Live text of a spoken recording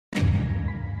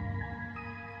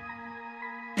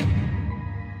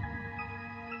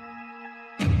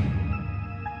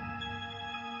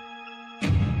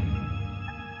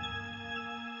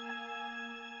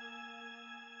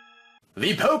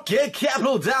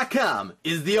ThePokeCapital.com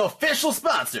is the official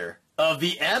sponsor of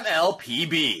the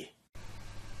MLPB.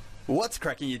 What's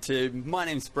cracking, YouTube? My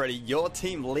name's Brodie, your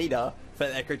team leader for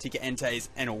the Ecruteak Enteis,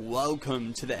 and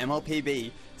welcome to the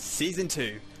MLPB Season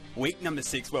 2, week number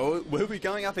 6, where we'll be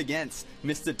going up against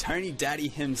Mr. Toni Daddi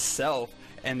himself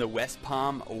and the West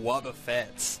Palm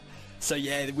Wobbuffets. So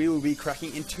yeah, we will be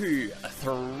cracking into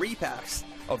 3 packs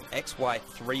of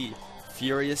XY3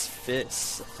 Furious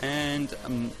Fists, and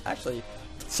actually,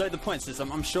 so the point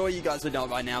system, I'm sure you guys would know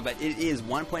it by now, but it is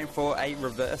 1 point for a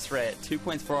reverse rare, 2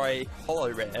 points for a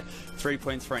holo rare, 3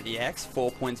 points for an EX,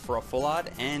 4 points for a full art,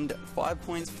 and 5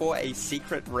 points for a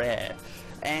secret rare.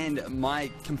 And my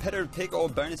competitive pick or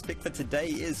bonus pick for today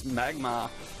is Magma.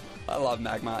 I love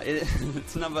Magma.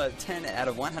 It's number 10 out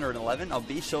of 111. I'll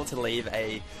be sure to leave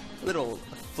a little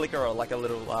flicker or like a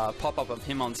little pop-up of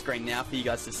him on screen now for you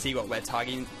guys to see what we're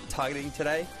targeting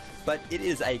today. But it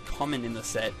is a common in the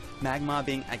set. Magma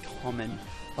being a common.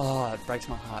 Oh, it breaks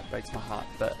my heart,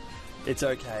 but it's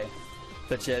okay.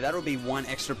 But yeah, that'll be 1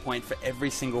 extra point for every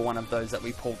single one of those that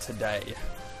we pull today.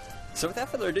 So without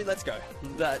further ado, let's go.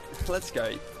 Let's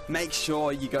go. Make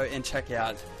sure you go and check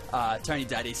out Toni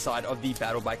Daddi's side of the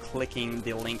battle by clicking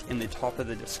the link in the top of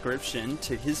the description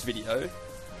to his video.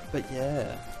 But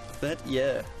yeah.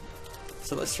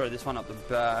 So let's throw this one up the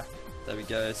back. There we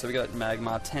go. So we got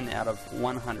Magma, 10 out of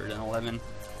 111.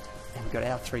 And we got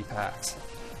our 3 packs.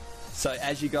 So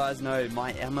as you guys know,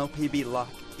 my MLPB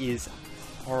luck is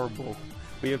horrible.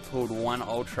 We have pulled 1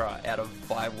 Ultra out of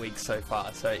 5 weeks so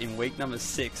far. So in week number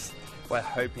 6, we're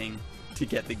hoping to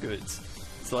get the goods.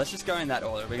 So let's just go in that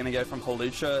order. We're going to go from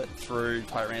Holucha through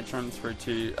Tyrantrum through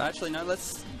to... Actually, no,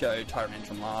 let's go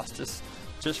Tyrantrum last.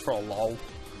 Just for a lol.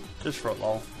 Just for a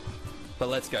lol. But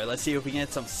let's go. Let's see if we can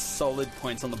get some solid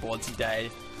points on the board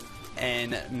today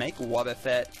and make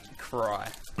Wobbuffet cry.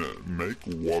 Make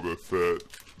Wobbuffet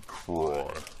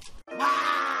cry.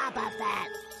 Wobbuffet!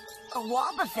 A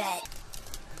Wobbuffet!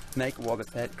 Make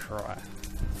Wobbuffet cry.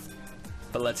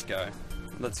 But let's go.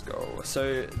 Let's go.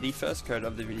 So the first code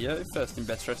of the video, first and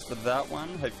best dress for that one.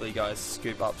 Hopefully you guys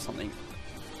scoop up something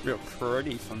real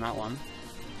pretty from that one.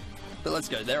 But let's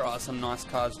go. There are some nice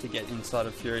cards to get inside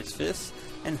of Furious Fists,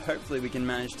 and hopefully we can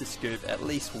manage to scoop at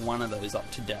least one of those up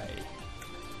today.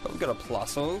 But we've got a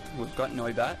Plusle, we've got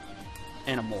Noibat,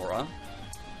 and a Mora,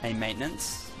 a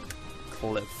Maintenance,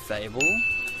 Clefable,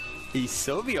 the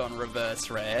Sylveon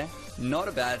reverse rare. Not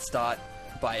a bad start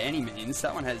by any means.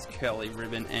 That one has Curly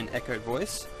Ribbon and Echo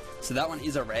Voice. So that one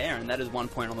is a rare, and that is 1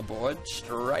 point on the board,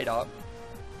 straight up.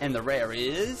 And the rare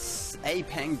is a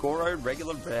Pangoro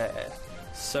regular rare.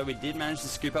 So we did manage to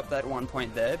scoop up that 1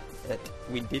 point there, but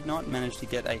we did not manage to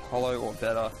get a holo or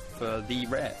better for the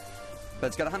rare. But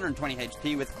it's got 120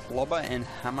 HP with Clobber and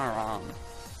Hammer Arm.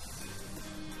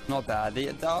 Not bad. The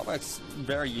artwork's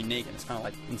very unique, and it's kind of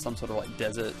like in some sort of like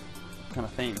desert kind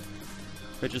of theme,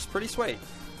 which is pretty sweet.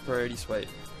 Pretty sweet.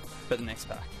 But the next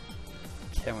pack,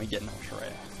 can we get an ultra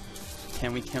rare?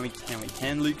 Can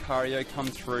Lucario come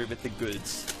through with the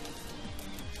goods?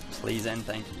 Please and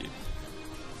thank you.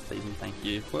 Please and thank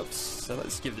you. Whoops. So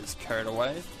let's give this code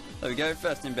away. There we go.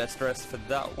 First and best dress for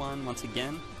that one once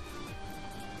again.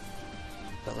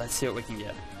 But let's see what we can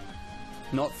get.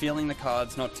 Not feeling the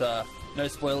cards. Not no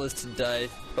spoilers today.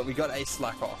 But we got a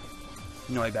Slack Off.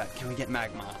 Noibat. Can we get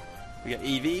Magma? We got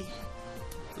Eevee.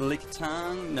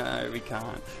 Lickitung. No, we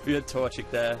can't. We got Torchic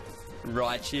there.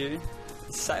 Raichu.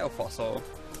 Sail Fossil.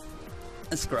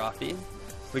 A Scrafty.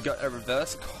 We got a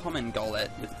reverse common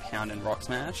Golett with Pound and Rock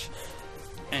Smash.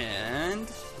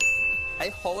 And a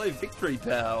holo Victory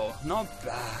Bell. Not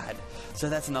bad. So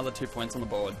that's another 2 points on the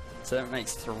board. So that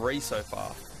makes 3 so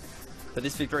far. But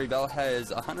this Victory Bell has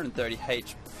 130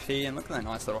 HP, and look at that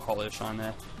nice little holo shine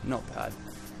there. Not bad.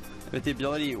 With the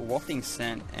ability Wafting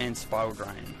Scent and Spiral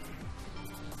Drain.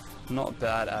 Not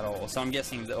bad at all. So I'm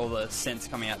guessing that all the scents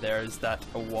coming out there is that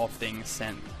a wafting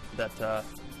scent that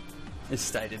is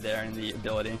stated there in the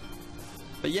ability.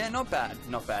 But yeah, not bad,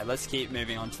 not bad. Let's keep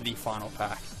moving on to the final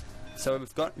pack. So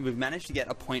we've managed to get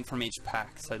a point from each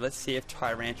pack. So let's see if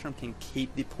Tyrantrum can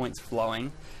keep the points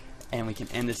flowing, and we can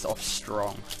end this off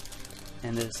strong.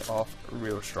 End this off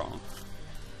real strong.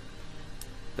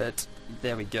 But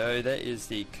there we go. That is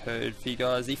the code for you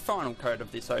guys. The final code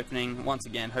of this opening. Once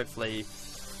again, hopefully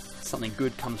something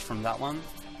good comes from that one.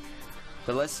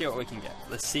 But let's see what we can get.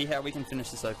 Let's see how we can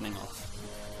finish this opening off.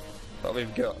 But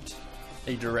we've got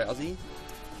a Drowsy,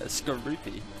 a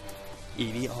Skorupi,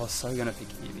 Eevee. Oh, so gonna pick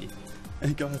Eevee.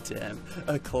 Goddamn.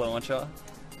 A Clauncher,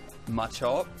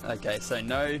 Machop. Okay, so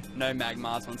no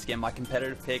Magmars once again. My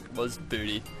competitive pick was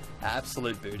Booty.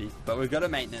 Absolute Booty. But we've got a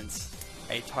Maintenance,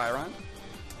 a Tyrant,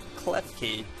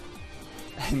 Klefki,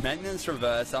 Maintenance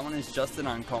Reverse, that one is just an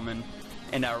uncommon.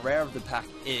 And our rare of the pack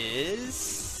is,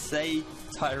 say,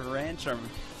 Tyrantrum.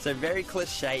 So very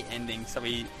cliche ending. So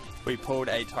we pulled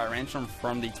a Tyrantrum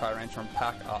from the Tyrantrum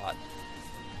pack art,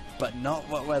 but not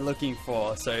what we're looking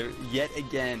for. So yet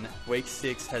again, week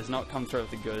 6 has not come through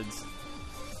with the goods,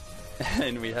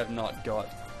 and we have not got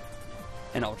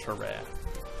an ultra rare.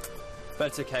 But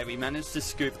it's okay, we managed to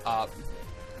scoop up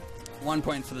 1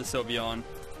 point for the Sylveon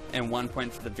and 1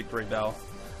 point for the Victory Bell.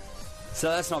 So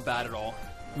that's not bad at all.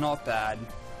 Not bad.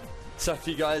 So if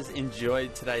you guys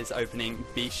enjoyed today's opening,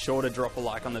 be sure to drop a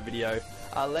like on the video.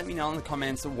 Let me know in the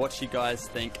comments what you guys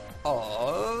think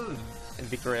of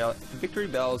Victory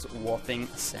Bell's Waffing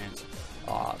Scent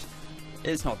art.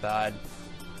 It's not bad,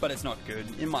 but it's not good.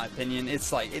 In my opinion,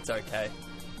 it's okay.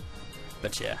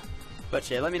 But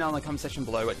yeah, let me know in the comment section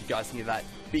below what you guys think of that.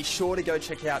 Be sure to go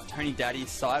check out Toni Daddi's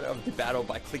side of the battle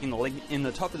by clicking the link in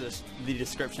the top of the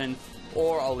description,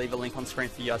 or I'll leave a link on screen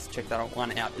for you guys to check that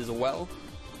one out as well.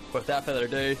 But without further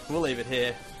ado, we'll leave it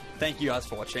here. Thank you guys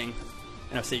for watching,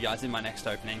 and I'll see you guys in my next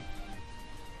opening.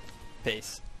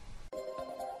 Peace.